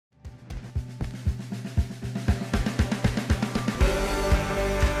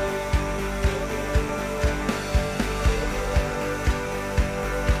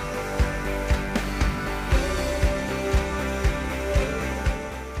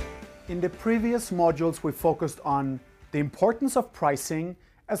In the previous modules, we focused on the importance of pricing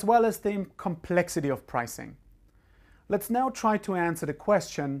as well as the complexity of pricing. Let's now try to answer the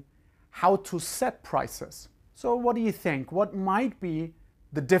question, how to set prices. So what do you think? What might be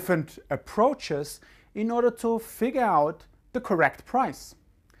the different approaches in order to figure out the correct price?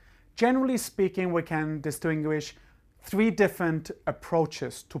 Generally speaking, we can distinguish three different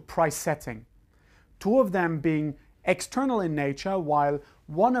approaches to price setting. Two of them being external in nature, while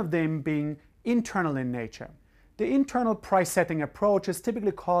one of them being internal in nature. The internal price setting approach is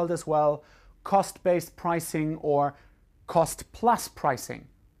typically called as well cost-based pricing or cost-plus pricing.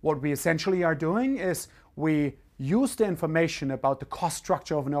 What we essentially are doing is we use the information about the cost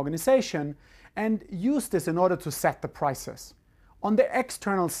structure of an organization and use this in order to set the prices. On the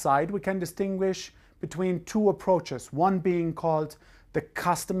external side, we can distinguish between two approaches, one being called the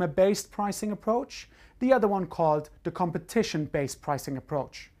customer-based pricing approach, the other one called the competition-based pricing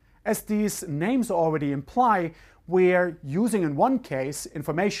approach. As these names already imply, we're using in one case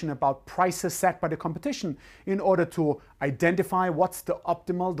information about prices set by the competition in order to identify what's the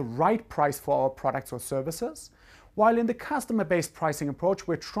optimal, the right price for our products or services. While in the customer-based pricing approach,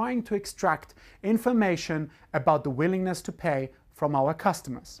 we're trying to extract information about the willingness to pay from our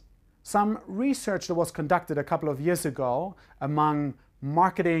customers. Some research that was conducted a couple of years ago among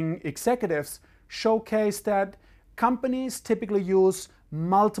marketing executives showcased that companies typically use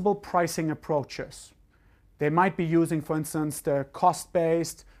multiple pricing approaches. They might be using, for instance, the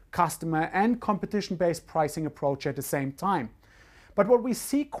cost-based, customer and competition-based pricing approach at the same time. But what we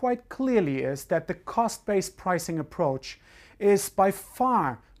see quite clearly is that the cost-based pricing approach is by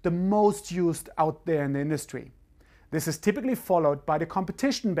far the most used out there in the industry. This is typically followed by the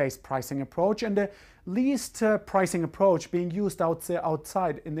competition-based pricing approach, and the least pricing approach being used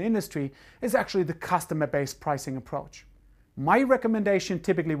outside in the industry is actually the customer-based pricing approach. My recommendation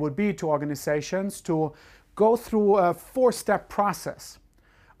typically would be to organizations to go through a four-step process.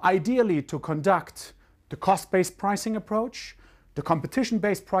 Ideally to conduct the cost-based pricing approach, the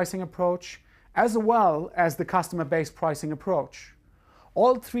competition-based pricing approach, as well as the customer-based pricing approach.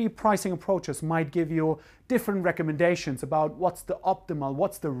 All three pricing approaches might give you different recommendations about what's the optimal,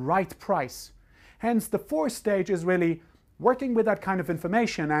 what's the right price. Hence, the fourth stage is really working with that kind of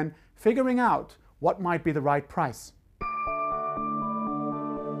information and figuring out what might be the right price.